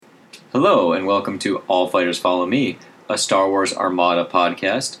Hello, and welcome to All Fighters Follow Me, a Star Wars Armada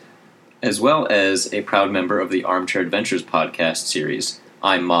podcast, as well as a proud member of the Armchair Adventures podcast series.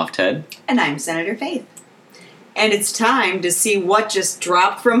 I'm Moff Ted. And I'm Senator Faith. And it's time to see what just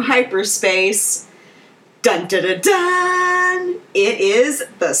dropped from hyperspace. Dun dun dun dun! It is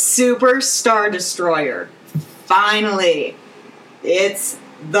the Super Star Destroyer. Finally! It's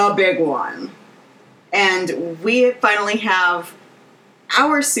the big one. And we finally have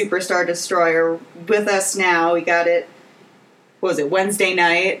our Super Star Destroyer with us now. We got it, what was it, Wednesday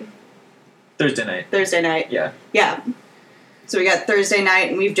night? Thursday night. Thursday night. Yeah. Yeah. So we got Thursday night,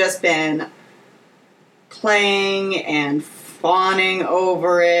 and we've just been playing and fawning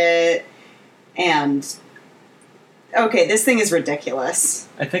over it. And, okay, this thing is ridiculous.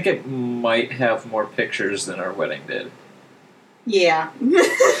 I think it might have more pictures than our wedding did. Yeah.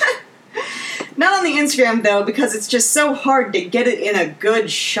 Not on the Instagram, though, because it's just so hard to get it in a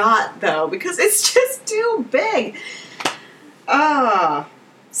good shot, though, because it's just too big.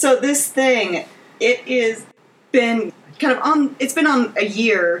 So this thing, it's been on a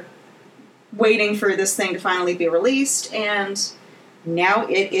year waiting for this thing to finally be released, and now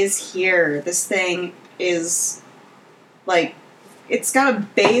it is here. This thing is, it's got a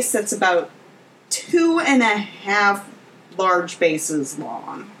base that's about 2.5 large bases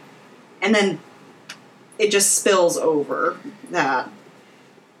long. And then it just spills over that.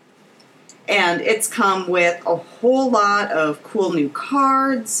 And it's come with a whole lot of cool new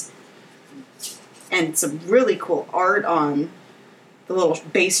cards and some really cool art on the little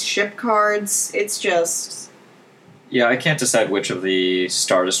base ship cards. It's just... Yeah, I can't decide which of the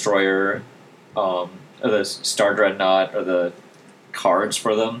Star Destroyer, or the Star Dreadnought, or the cards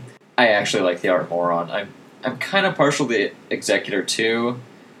for them. I actually like the art more on. I'm kind of partial to the Executor too,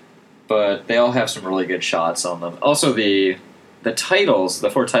 but they all have some really good shots on them. Also, the titles, the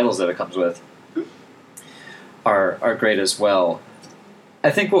 4 titles that it comes with, are great as well.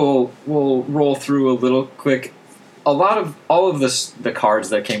 I think we'll roll through a little quick. All of the cards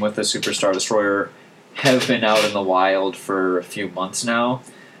that came with the Super Star Destroyer have been out in the wild for a few months now.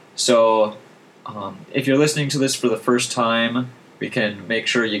 So, if you're listening to this for the first time, we can make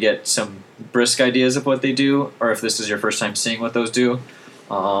sure you get some brisk ideas of what they do, or if this is your first time seeing what those do.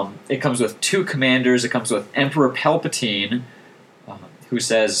 It comes with 2 commanders. It comes with Emperor Palpatine, who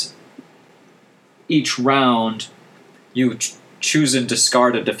says each round you choose and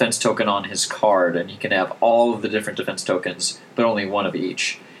discard a defense token on his card, and you can have all of the different defense tokens, but only one of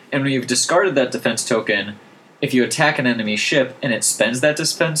each. And when you've discarded that defense token, if you attack an enemy ship and it spends that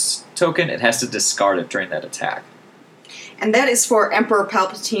defense token, it has to discard it during that attack. And that is for Emperor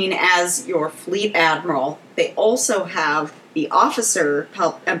Palpatine as your fleet admiral. They also have the officer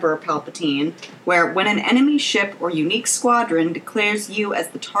Emperor Palpatine, where when an enemy ship or unique squadron declares you as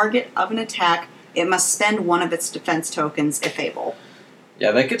the target of an attack, it must spend one of its defense tokens if able.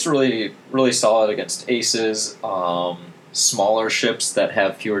 Yeah, that gets really, really solid against aces. Smaller ships that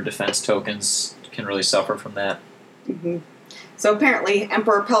have fewer defense tokens can really suffer from that. Mm-hmm. So apparently,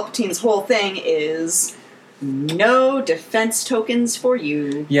 Emperor Palpatine's whole thing is no defense tokens for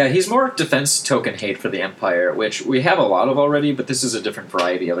you. Yeah, he's more defense token hate for the Empire, which we have a lot of already, but this is a different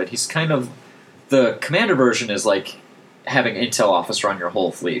variety of it. He's kind of... The commander version is like having intel officer on your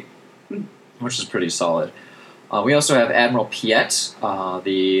whole fleet, which is pretty solid. We also have Admiral Piet,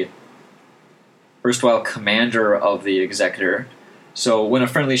 the erstwhile commander of the Executor. So when a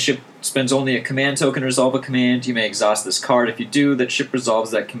friendly ship spends only a command token to resolve a command, you may exhaust this card. If you do, that ship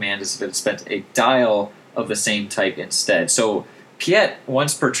resolves that command as if it spent a dial of the same type instead. So Piet,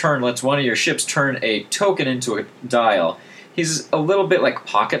 once per turn, lets one of your ships turn a token into a dial. He's a little bit like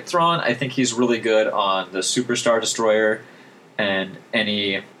Pocket Thrawn. I think he's really good on the Super Star Destroyer and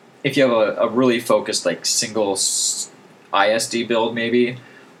if you have a really focused like single ISD build maybe.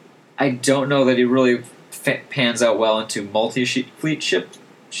 I don't know that he really pans out well into multi-fleet ship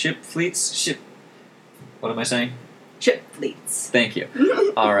fleets. What am I saying? Ship fleets. Thank you.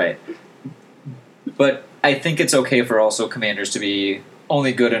 All right. But I think it's okay for also commanders to be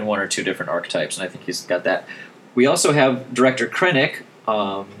only good in 1 or 2 different archetypes, and I think he's got that. We also have Director Krennic,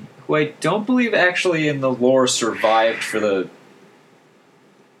 who I don't believe actually in the lore survived for the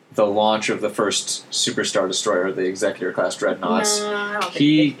launch of the first Super Star Destroyer, the Executor class dreadnoughts. No, I don't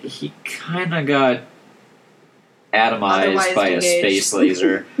think he kind of got atomized by a space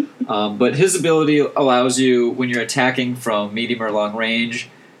laser. But his ability allows you, when you're attacking from medium or long range,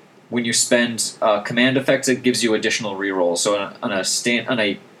 when you spend command effects, it gives you additional rerolls. So on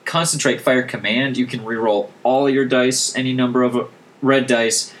a concentrate fire command, you can reroll all your dice, any number of red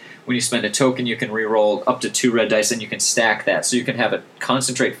dice, When you spend a token, you can re-roll up to 2 red dice, and you can stack that. So you can have a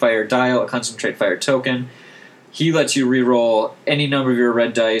concentrate fire dial, a concentrate fire token. He lets you re-roll any number of your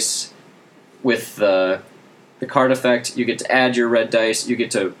red dice with the card effect. You get to add your red dice. You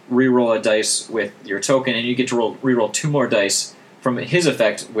get to re-roll a dice with your token, and you get to re-roll 2 more dice from his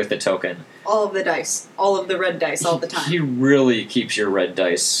effect with the token. All of the dice. All of the red dice all the time. He really keeps your red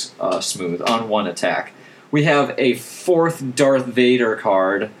dice smooth on one attack. We have a 4th Darth Vader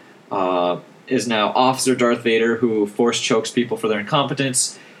card. Is now Officer Darth Vader, who force chokes people for their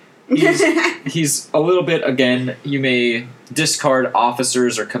incompetence. He's a little bit, again, you may discard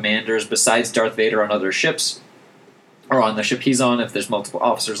officers or commanders besides Darth Vader on other ships, or on the ship he's on if there's multiple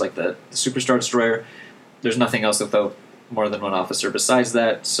officers like the Superstar Destroyer. There's nothing else without more than one officer besides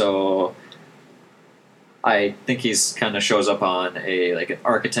that, so I think he's kind of shows up on an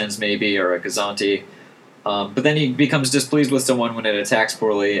Architens maybe, or a Gazanti. But then he becomes displeased with someone when it attacks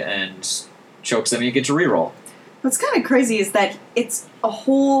poorly and chokes them, and you get to reroll. What's kind of crazy is that it's a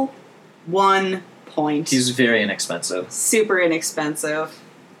whole 1 point. He's very inexpensive. Super inexpensive.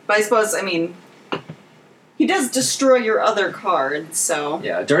 But I suppose, he does destroy your other cards, so...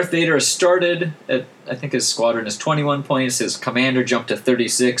 Yeah, Darth Vader started at, I think his squadron is 21 points, his commander jumped to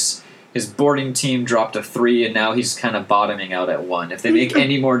 36, his boarding team dropped to 3, and now he's kind of bottoming out at 1. If they make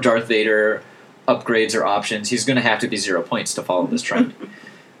any more Darth Vader upgrades or options, he's going to have to be 0 points to follow this trend.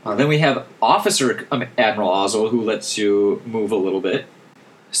 Then we have Officer Admiral Ozzel, who lets you move a little bit.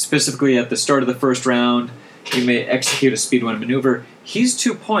 Specifically, at the start of the first round, you may execute a Speed 1 maneuver. He's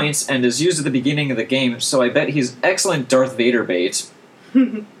 2 points and is used at the beginning of the game, so I bet he's excellent Darth Vader bait.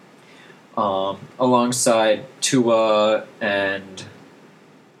 Alongside Tua and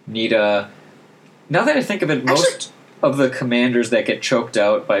Nita. Now that I think of it, most of the commanders that get choked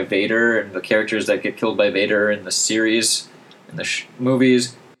out by Vader and the characters that get killed by Vader in the series, in the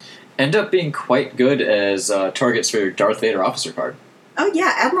movies, end up being quite good as targets for your Darth Vader officer card. Oh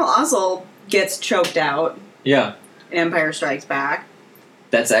yeah, Admiral Ozzel gets choked out. Yeah. In Empire Strikes Back.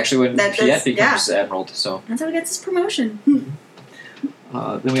 That's actually when Piet becomes Admiral. So that's how he gets his promotion.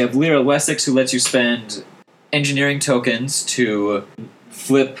 Then we have Lyra Wessex, who lets you spend engineering tokens to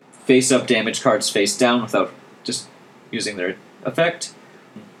flip face-up damage cards face down without just using their effect.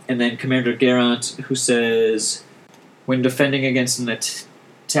 And then Commander Garant, who says, when defending against an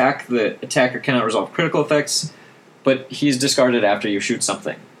attack, the attacker cannot resolve critical effects, but he's discarded after you shoot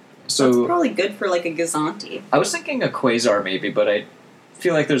something. So that's probably good for like a Gazanti. I was thinking a Quasar maybe, but I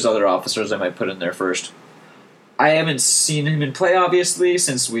feel like there's other officers I might put in there first. I haven't seen him in play, obviously,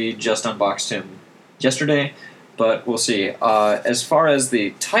 since we just unboxed him yesterday, but we'll see. As far as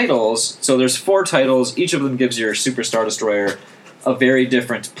the titles, so there's 4 titles. Each of them gives your Super Star Destroyer a very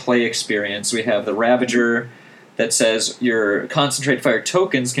different play experience. We have the Ravager that says your Concentrate Fire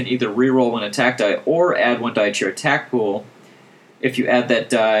tokens can either reroll 1 attack die or add 1 die to your attack pool. If you add that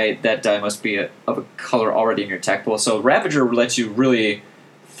die must be of a color already in your attack pool. So Ravager lets you really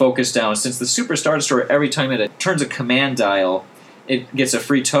focus down. Since the Super Star Destroyer, every time it turns a command dial, it gets a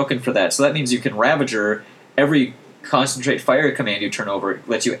free token for that. So that means you can Ravager every Concentrate Fire command you turn over. It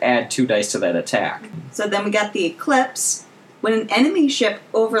lets you add 2 dice to that attack. So then we got the Eclipse. When an enemy ship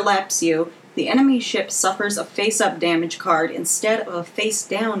overlaps you, the enemy ship suffers a face-up damage card instead of a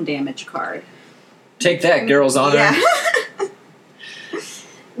face-down damage card. Take that, Girl's Honor. Yeah.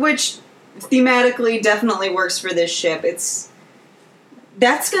 Which thematically definitely works for this ship.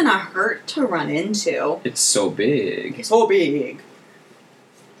 That's gonna hurt to run into. It's so big. It's so big.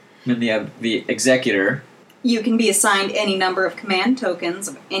 And then you have the Executor. You can be assigned any number of command tokens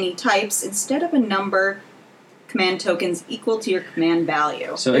of any types instead of a number command tokens equal to your command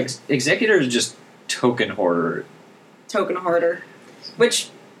value. So Executor is just token hoarder. Token hoarder. Which,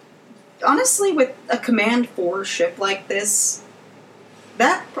 honestly, with a Command 4 ship like this,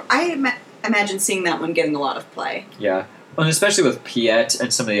 I imagine seeing that one getting a lot of play. Yeah. And especially with Piet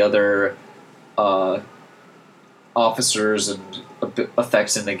and some of the other officers and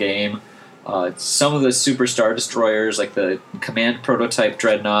effects in the game. Some of the Super Star Destroyers, like the Command Prototype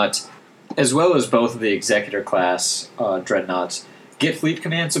Dreadnought, as well as both of the Executor class Dreadnoughts, get fleet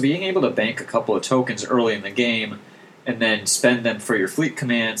command, so being able to bank a couple of tokens early in the game and then spend them for your fleet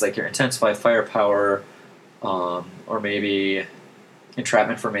commands, like your Intensify Firepower, or maybe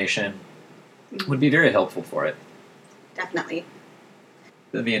Entrapment Formation, would be very helpful for it. Definitely.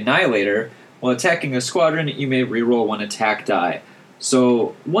 Then the Annihilator, while attacking a squadron, you may reroll 1 attack die.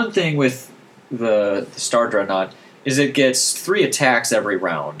 So one thing with the Star Dreadnought is it gets 3 attacks every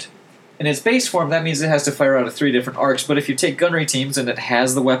round. In its base form, that means it has to fire out of 3 different arcs, but if you take gunnery teams and it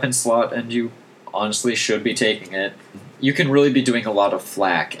has the weapon slot, and you honestly should be taking it, you can really be doing a lot of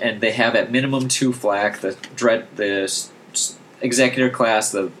flak, and they have at minimum 2 flak. The Executor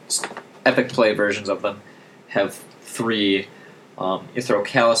class, the epic play versions of them, have 3. You throw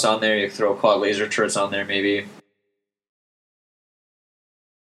Callus on there, you throw quad laser turrets on there, maybe.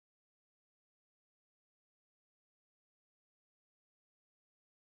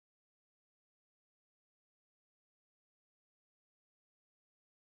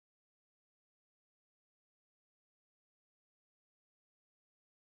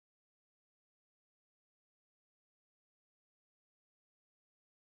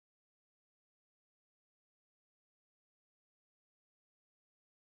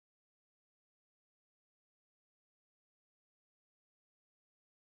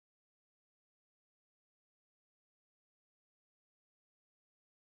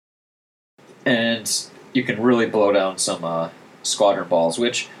 And you can really blow down some squadron balls,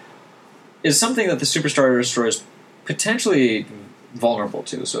 which is something that the Superstar Destroyer is potentially vulnerable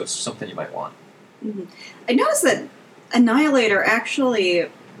to, so it's something you might want. Mm-hmm. I noticed that Annihilator actually,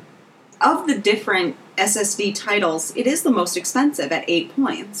 of the different SSD titles, it is the most expensive at 8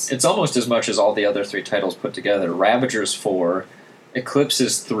 points. It's almost as much as all the other 3 titles put together. Ravager's 4, Eclipse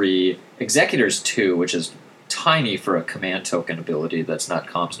is 3, Executor's 2, which is tiny for a command token ability that's not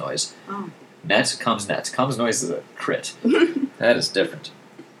comms noise. Oh. Net. Comms noise is a crit. That is different.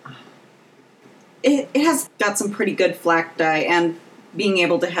 It has got some pretty good flak die, and being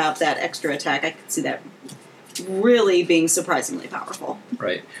able to have that extra attack, I could see that really being surprisingly powerful.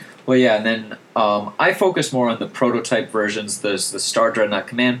 Right. Well, yeah, and then I focus more on the prototype versions. There's the Star Dreadnought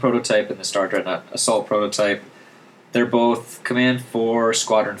Command prototype and the Star Dreadnought Assault prototype. They're both Command 4,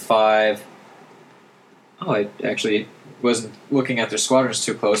 Squadron 5. Oh, I actually wasn't looking at their squadrons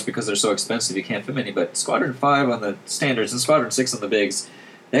too close because they're so expensive you can't fit many, but Squadron 5 on the standards and Squadron 6 on the bigs,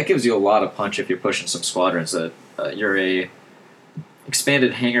 that gives you a lot of punch if you're pushing some squadrons. You're a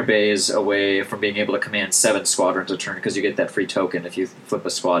expanded hangar bays away from being able to command 7 squadrons a turn because you get that free token if you flip a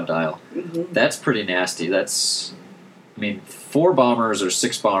squad dial. Mm-hmm. That's pretty nasty. 4 bombers or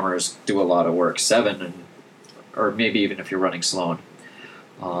 6 bombers do a lot of work. 7, or maybe even if you're running Sloan.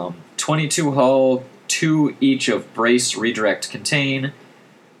 22 hull, 2 each of Brace, Redirect, Contain.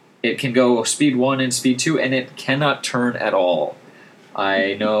 It can go speed 1 and speed 2, and it cannot turn at all.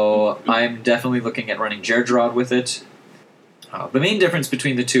 I know I'm definitely looking at running Gergerod with it. The main difference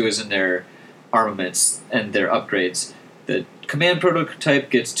between the 2 is in their armaments and their upgrades. The command prototype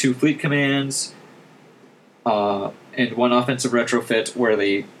gets 2 fleet commands and 1 offensive retrofit, where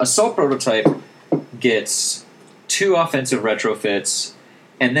the assault prototype gets 2 offensive retrofits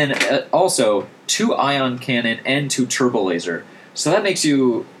and then also 2 ion cannon and 2 turbo laser. So that makes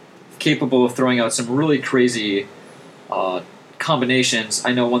you capable of throwing out some really crazy combinations.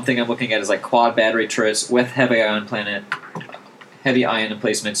 I know one thing I'm looking at is like quad battery turrets with heavy ion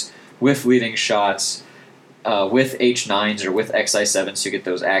emplacements, with leading shots, with H9s or with XI7s, so you get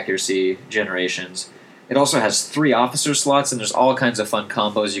those accuracy generations. It also has 3 officer slots, and there's all kinds of fun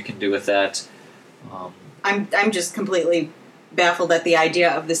combos you can do with that. I'm just completely baffled at the idea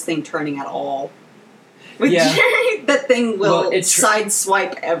of this thing turning at all. Yeah. That thing will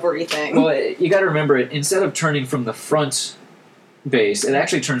sideswipe everything. Well, you got to remember, instead of turning from the front base, it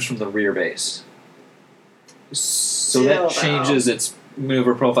actually turns from the rear base. So that changes its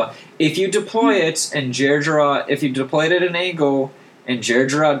maneuver profile. If you deploy it and if you deploy it at an angle and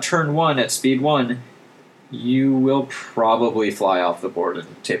Gergerod turn 1 at speed 1, you will probably fly off the board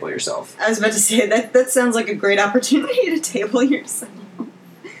and table yourself. I was about to say, that sounds like a great opportunity to table yourself.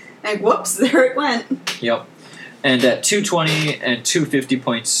 And whoops, there it went. Yep. And at 220 and 250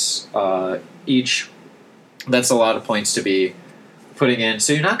 points each, that's a lot of points to be putting in.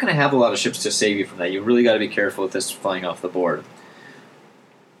 So you're not going to have a lot of ships to save you from that. You really got to be careful with this flying off the board.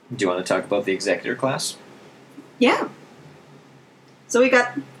 Do you want to talk about the Executor class? Yeah. So we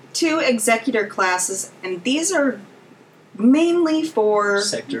got 2 Executor classes, and these are mainly for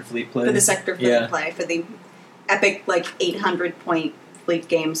Sector fleet play. For the Sector fleet play, for the epic 800-point fleet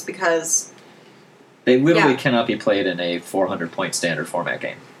games, because they literally cannot be played in a 400-point standard format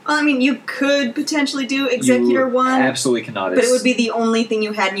game. Well, I mean, you could potentially do Executor 1. Absolutely cannot. But it would be the only thing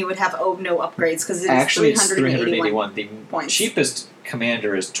you had, and you would have no upgrades, because it is 381 The points. cheapest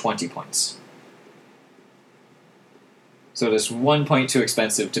commander is 20 points. So it is 1 point too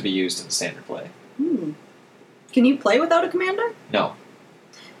expensive to be used in standard play. Can you play without a commander? No.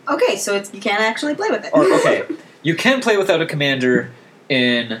 Okay, so you can't actually play with it. Okay, you can play without a commander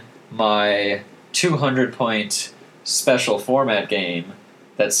in my 200-point special format game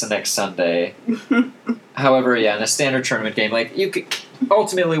that's the next Sunday. However, in a standard tournament game,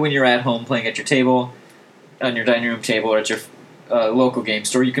 ultimately when you're at home playing at your table, on your dining room table or at your local game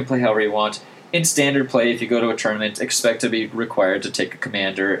store. You can play however you want. In standard play, if you go to a tournament, expect to be required to take a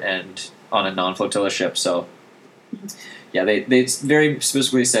commander and on a non-flotilla ship. So, yeah, they very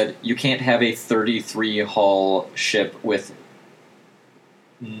specifically said you can't have a 33 hull ship with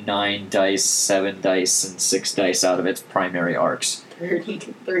 9 dice, 7 dice, and 6 dice out of its primary arcs.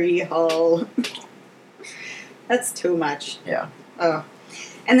 33 hull. That's too much. Yeah. Oh.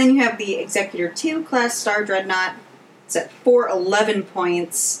 And then you have the Executor 2 class Star Dreadnought. It's at 411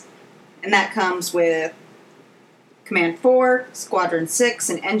 points. And that comes with Command 4, Squadron 6,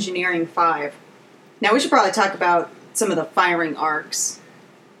 and Engineering 5. Now we should probably talk about some of the firing arcs.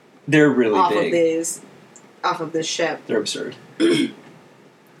 They're really big. Off of this ship. They're absurd.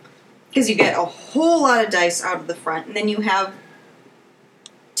 Because you get a whole lot of dice out of the front, and then you have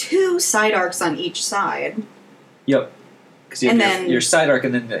 2 side arcs on each side. Yep. Because you have your side arc,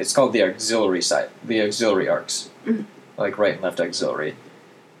 and then it's called the auxiliary side, the auxiliary arcs, like right and left auxiliary.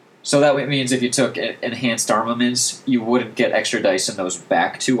 So that means if you took enhanced armaments, you wouldn't get extra dice in those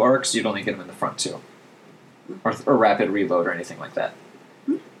back 2 arcs. You'd only get them in the front 2, or rapid reload or anything like that.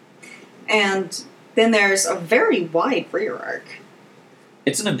 And then there's a very wide rear arc.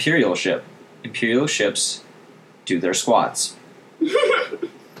 It's an Imperial ship. Imperial ships do their squats.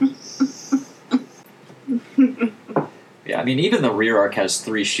 Yeah, I mean, even the rear arc has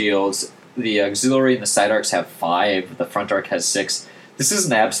 3 shields. The auxiliary and the side arcs have 5. The front arc has 6. This is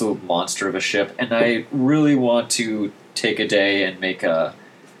an absolute monster of a ship, and I really want to take a day and make a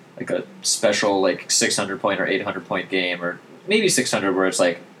special 600 point or 800 point game, or maybe 600, where it's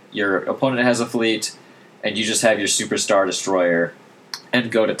like your opponent has a fleet, and you just have your superstar destroyer,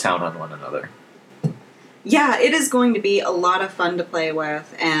 and go to town on one another. Yeah, it is going to be a lot of fun to play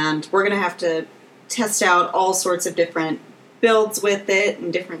with, and we're going to have to test out all sorts of different builds with it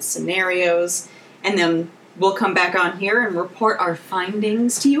and different scenarios, and then we'll come back on here and report our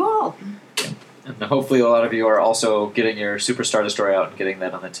findings to you all. And hopefully a lot of you are also getting your Superstar Destroyer out and getting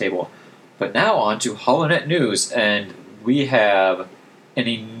that on the table. But now on to HoloNet News, and we have an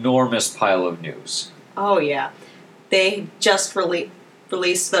enormous pile of news. Oh, yeah. They just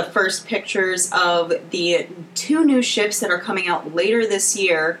released the first pictures of the 2 new ships that are coming out later this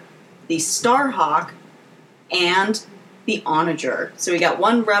year, the Starhawk and the Onager. So we got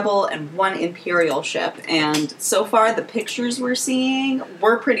 1 Rebel and 1 Imperial ship, and so far the pictures we're seeing,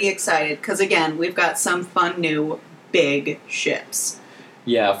 we're pretty excited, because again, we've got some fun new big ships.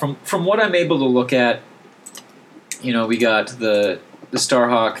 Yeah, from what I'm able to look at, we got the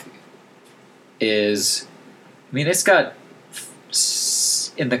Starhawk is, I mean, it's got,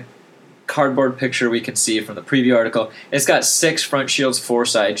 in the cardboard picture we can see from the preview article, it's got 6 front shields, 4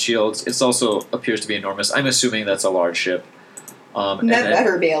 side shields. It also appears to be enormous. I'm assuming that's a large ship. That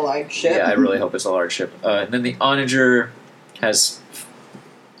better be a large ship. Yeah, I really hope it's a large ship. And then the Onager has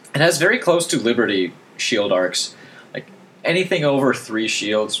very close to Liberty shield arcs. Like anything over 3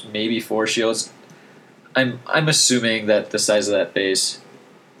 shields, maybe 4 shields. I'm assuming that the size of that base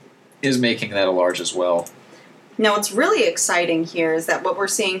is making that a large as well. Now, what's really exciting here is that what we're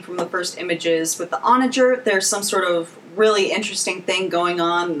seeing from the first images with the Onager, there's some sort of really interesting thing going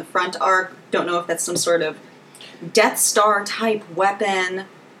on in the front arc. Don't know if that's some sort of Death Star type weapon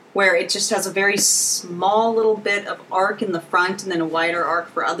where it just has a very small little bit of arc in the front and then a wider arc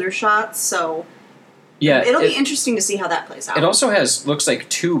for other shots. So yeah, it'll be interesting to see how that plays out. It also looks like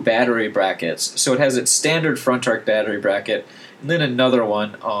 2 battery brackets. So it has its standard front arc battery bracket, and then another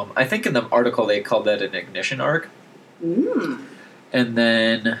one. I think in the article they called that an ignition arc. And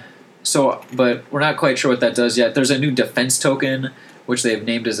then, but we're not quite sure what that does yet. There's a new defense token, which they've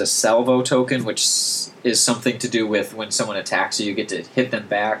named as a salvo token, which is something to do with when someone attacks you, you get to hit them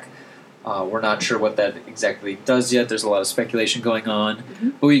back. We're not sure what that exactly does yet. There's a lot of speculation going on.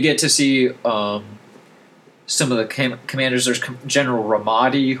 But we get to see some of the commanders. There's General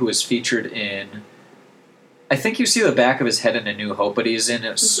Ramadi, who is featured in, I think you see the back of his head in A New Hope, but he's in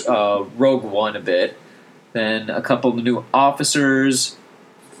Rogue One a bit. Then a couple of new officers.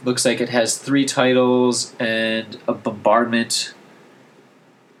 Looks like it has 3 titles and a bombardment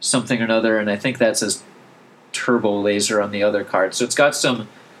something or another, and I think that says turbo laser on the other card. So it's got some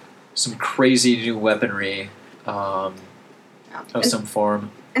crazy new weaponry of some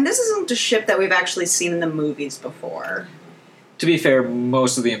form. And this isn't a ship that we've actually seen in the movies before. To be fair,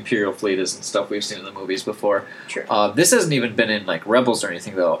 most of the Imperial fleet isn't stuff we've seen in the movies before. True. This hasn't even been in Rebels or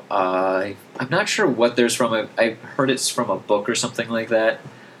anything, though. I'm not sure what there's from. I heard it's from a book or something like that.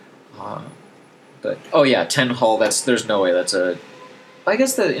 But 10 hull. There's no way that's a. I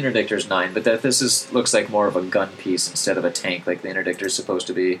guess the interdictor's 9, but that looks like more of a gun piece instead of a tank, like the interdictor's supposed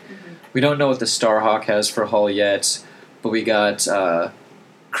to be. Mm-hmm. We don't know what the Starhawk has for hull yet, but we got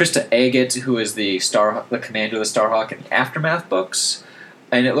Krista Agate, who is the commander of the Starhawk in the Aftermath books.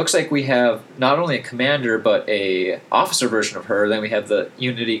 And it looks like we have not only a commander, but a officer version of her. Then we have the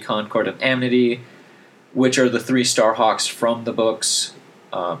Unity, Concord, and Amity, which are the 3 Starhawks from the books.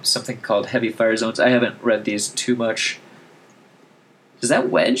 Something called Heavy Fire Zones. I haven't read these too much. Is that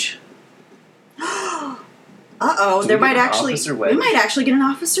Wedge? Uh-oh, we might actually get an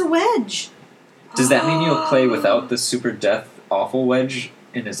Officer Wedge. Does that mean you'll play without the super death awful Wedge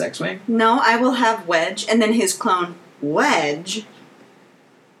in his X-Wing? No, I will have Wedge, and then his clone, Wedge,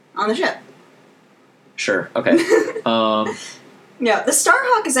 on the ship. Sure, okay. Yeah, the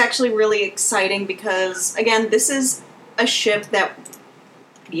Starhawk is actually really exciting because, again, this is a ship that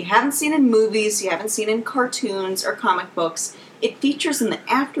you haven't seen in movies, you haven't seen in cartoons or comic books. It features in the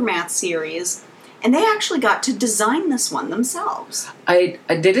Aftermath series, and they actually got to design this one themselves. They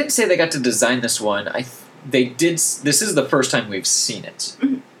didn't say they got to design this one. They did. This is the first time we've seen it.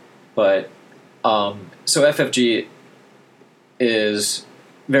 Mm-hmm. But, so FFG is,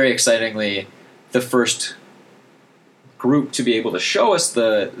 very excitingly, the first group to be able to show us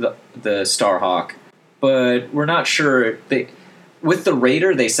the Starhawk. But we're not sure. With the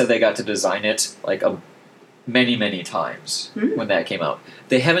Raider, they said they got to design it like many, many times when that came out.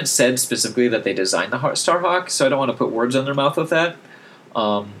 They haven't said specifically that they designed the Starhawk, so I don't want to put words in their mouth with that.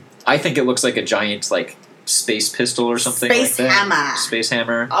 I think it looks like a giant, like, space pistol or something Space like that. hammer. Space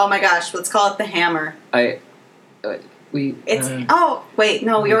hammer. Oh my gosh, let's call it the hammer. We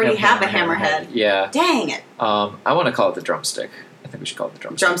already have a hammerhead. Yeah. Dang it. I want to call it the drumstick. I think we should call it the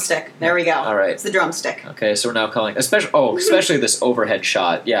drumstick. Drumstick. There we go. All right. It's the drumstick. Okay, so we're now calling especially this overhead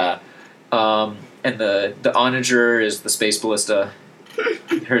shot. Yeah. And the onager is the space ballista.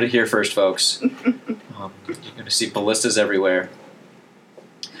 Heard it here first, folks. You're going to see ballistas everywhere.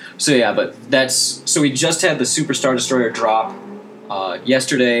 So yeah, we just had the Super Star Destroyer drop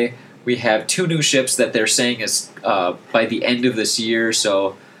yesterday. We have 2 new ships that they're saying is by the end of this year.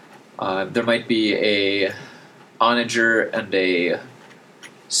 So there might be a onager and a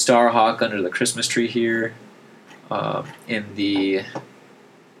Starhawk under the Christmas tree here in the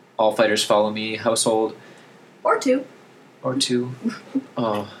All Fighters Follow Me household. Or 2.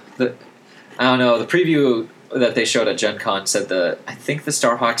 Oh, I don't know. The preview that they showed at Gen Con said I think the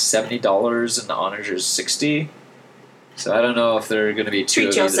Starhawk's $70 and the onager's $60. So I don't know if there are going to be 2 Treat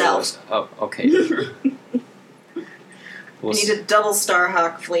of yourself. Those. Oh, okay. I need a double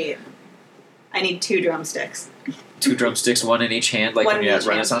Starhawk fleet. I need 2 drumsticks. 2 drumsticks, 1 in each hand, like when you're at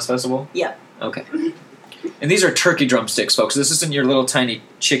Renaissance Festival? Yep. Okay. And these are turkey drumsticks, folks. This isn't your little tiny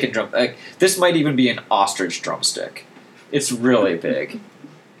chicken drum. This might even be an ostrich drumstick. It's really big.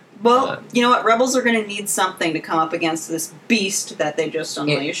 Well, you know what? Rebels are going to need something to come up against this beast that they just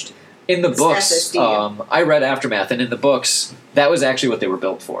unleashed. In the books, I read Aftermath, and in the books, that was actually what they were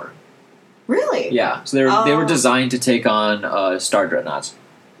built for. Really? Yeah. So they were designed to take on Star Dreadnoughts.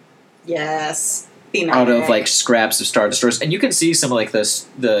 Yes. Out of like scraps of Star Destroyers, and you can see some of like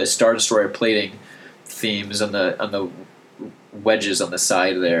the Star Destroyer plating themes on the wedges on the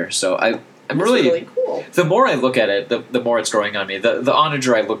side there. So I'm really cool. The more I look at it, the more it's growing on me. The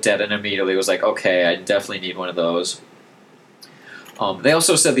onager I looked at and immediately was like, okay, I definitely need one of those. They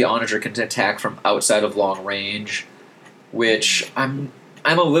also said the onager can attack from outside of long range, which I'm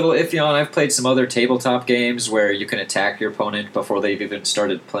a little iffy on. I've played some other tabletop games where you can attack your opponent before they've even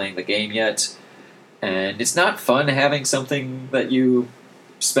started playing the game yet. And it's not fun having something that you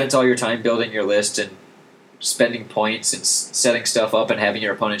spent all your time building your list and spending points and setting stuff up and having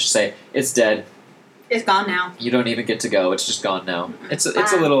your opponent just say, it's dead. It's gone now. You don't even get to go. It's just gone now. It's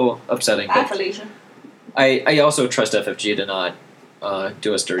a little upsetting. Bye, Felicia. I also trust FFG to not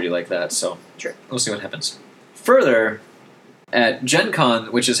do us dirty like that, so sure. We'll see what happens. Further, at Gen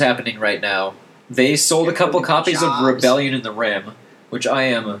Con, which is happening right now, they sold a couple copies of Rebellion in the Rim, which I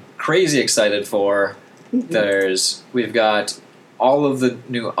am crazy excited for. We've got all of the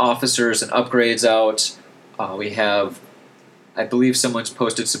new officers and upgrades out. We have, I believe someone's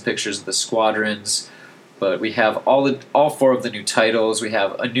posted some pictures of the squadrons, but we have all 4 of the new titles. We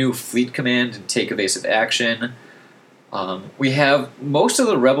have a new fleet command and take evasive action. We have most of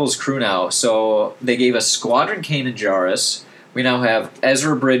the Rebels crew now, so they gave us Squadron Kanan Jarrus. We now have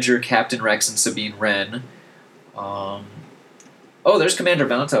Ezra Bridger, Captain Rex, and Sabine Wren. There's Commander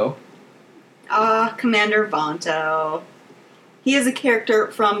Vanto. Commander Vanto. He is a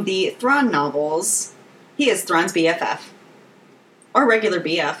character from the Thrawn novels. He is Thrawn's BFF. Or regular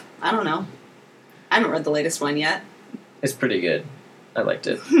BF. I don't know. I haven't read the latest one yet. It's pretty good. I liked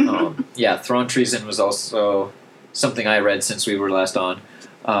it. Thrawn Treason was also something I read since we were last on.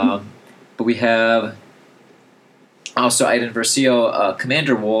 But we have also Iden Versio,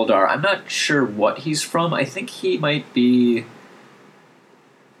 Commander Woldar. I'm not sure what he's from. I think he might be...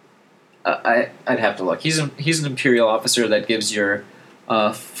 I'd have to look. He's an Imperial officer that gives your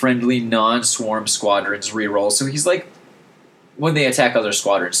friendly non-swarm squadrons reroll. So he's like when they attack other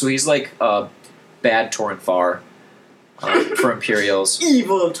squadrons. So he's like bad Torrin Far for Imperials.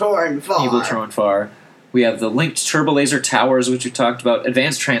 Evil Torrin Far. Evil Torrin Far. We have the linked turbo laser towers, which we talked about.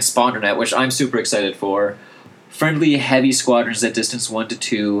 Advanced transponder net, which I'm super excited for. Friendly heavy squadrons at distance 1 to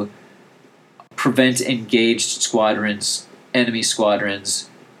 2. Prevent engaged squadrons, enemy squadrons,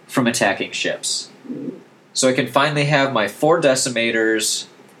 from attacking ships. So I can finally have my 4 decimators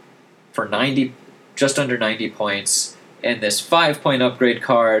for 90, just under 90 points, and this 5-point upgrade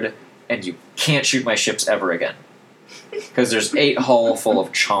card, and you can't shoot my ships ever again. Because there's 8 hull full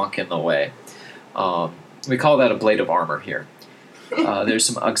of chonk in the way. We call that a blade of armor here. There's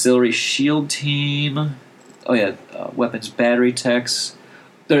some auxiliary shield team. Weapons battery techs.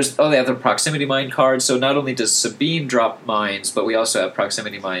 They have the proximity mine card, so not only does Sabine drop mines, but we also have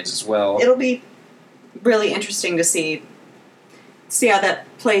proximity mines as well. It'll be really interesting to see how that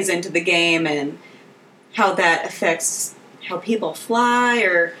plays into the game and how that affects how people fly,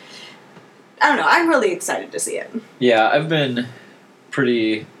 or... I don't know, I'm really excited to see it. Yeah, I've been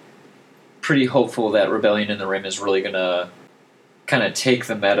pretty hopeful that Rebellion in the Rim is really going to kind of take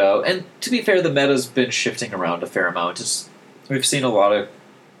the meta. And to be fair, the meta's been shifting around a fair amount. We've seen a lot of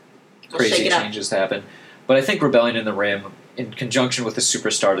crazy changes happen. But I think Rebellion in the Rim, in conjunction with the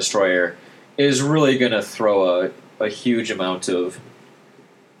Super Star Destroyer, is really going to throw a huge amount of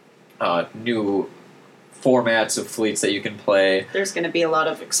new formats of fleets that you can play. There's going to be a lot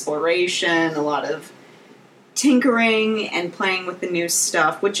of exploration, a lot of tinkering, and playing with the new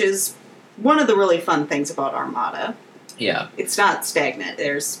stuff, which is one of the really fun things about Armada. Yeah. It's not stagnant.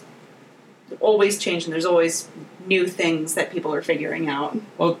 There's always changing. There's always new things that people are figuring out.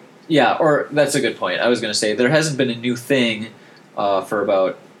 Well, yeah, or that's a good point. I was going to say, there hasn't been a new thing for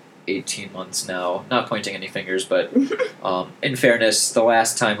about 18 months now. Not pointing any fingers, but in fairness, the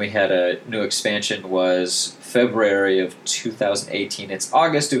last time we had a new expansion was February of 2018. It's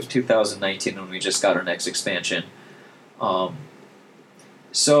August of 2019 when we just got our next expansion.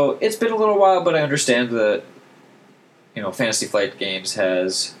 So it's been a little while, but I understand that Fantasy Flight Games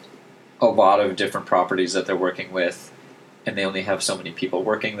has a lot of different properties that they're working with, and they only have so many people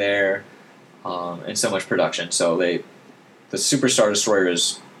working there, and so much production. So the Super Star Destroyer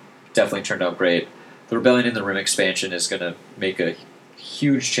has definitely turned out great. The Rebellion in the Rim expansion is going to make a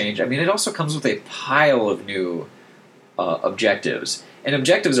huge change. I mean, it also comes with a pile of new objectives, and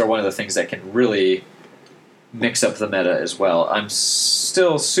objectives are one of the things that can really mix up the meta as well. I'm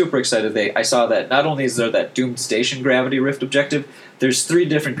still super excited. I saw that not only is there that Doomed Station Gravity Rift objective, there's 3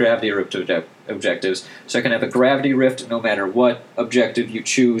 different Gravity Rift objectives. So I can have a Gravity Rift no matter what objective you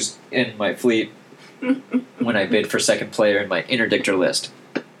choose in my fleet when I bid for second player in my interdictor list.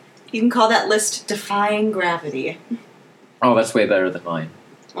 You can call that list Defying Gravity. Oh, that's way better than mine.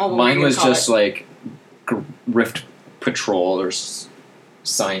 Oh, mine was just like Rift Patrol or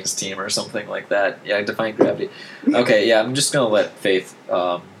Science Team or something like that. Yeah, Defying Gravity. Okay, yeah, I'm just going to let Faith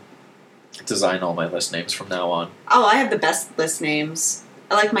design all my list names from now on. Oh, I have the best list names.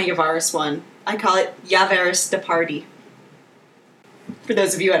 I like my Yavaris one. I call it Yavaris de Party. For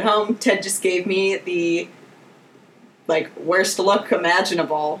those of you at home, Ted just gave me the worst look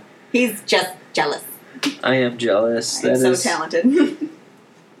imaginable. He's just jealous. I am jealous. I'm so talented.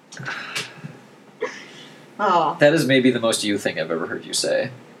 Oh. That is maybe the most you thing I've ever heard you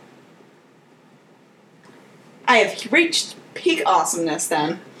say. I have reached peak awesomeness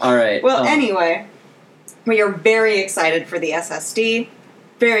then. All right. Well, anyway, we are very excited for the SSD,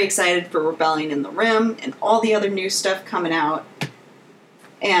 very excited for Rebellion in the Rim, and all the other new stuff coming out.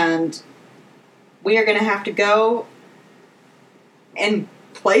 And we are going to have to go and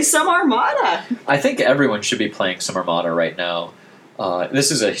play some Armada. I think everyone should be playing some Armada right now.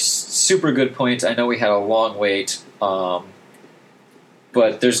 This is a super good point. I know we had a long wait, but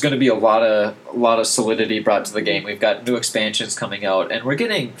there's going to be a lot of solidity brought to the game. We've got new expansions coming out, and we're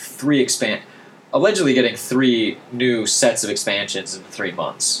getting allegedly getting 3 new sets of expansions in 3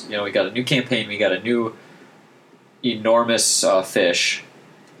 months. We got a new campaign, we got a new enormous fish.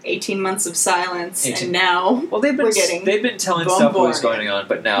 18 months of silence, and now they've been telling stuff what was going on,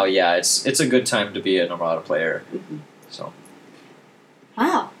 but now, yeah, it's a good time to be an Armada player. Mm-hmm. So.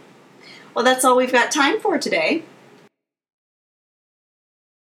 Wow. Well, that's all we've got time for today.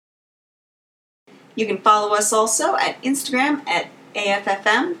 You can follow us also at Instagram at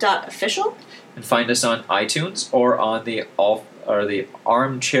AFFM.official. And find us on iTunes or on the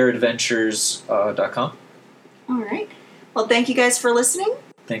armchairadventures.com. All right. Well, thank you guys for listening.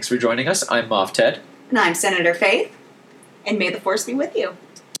 Thanks for joining us. I'm Moff Ted. And I'm Senator Faith. And may the Force be with you.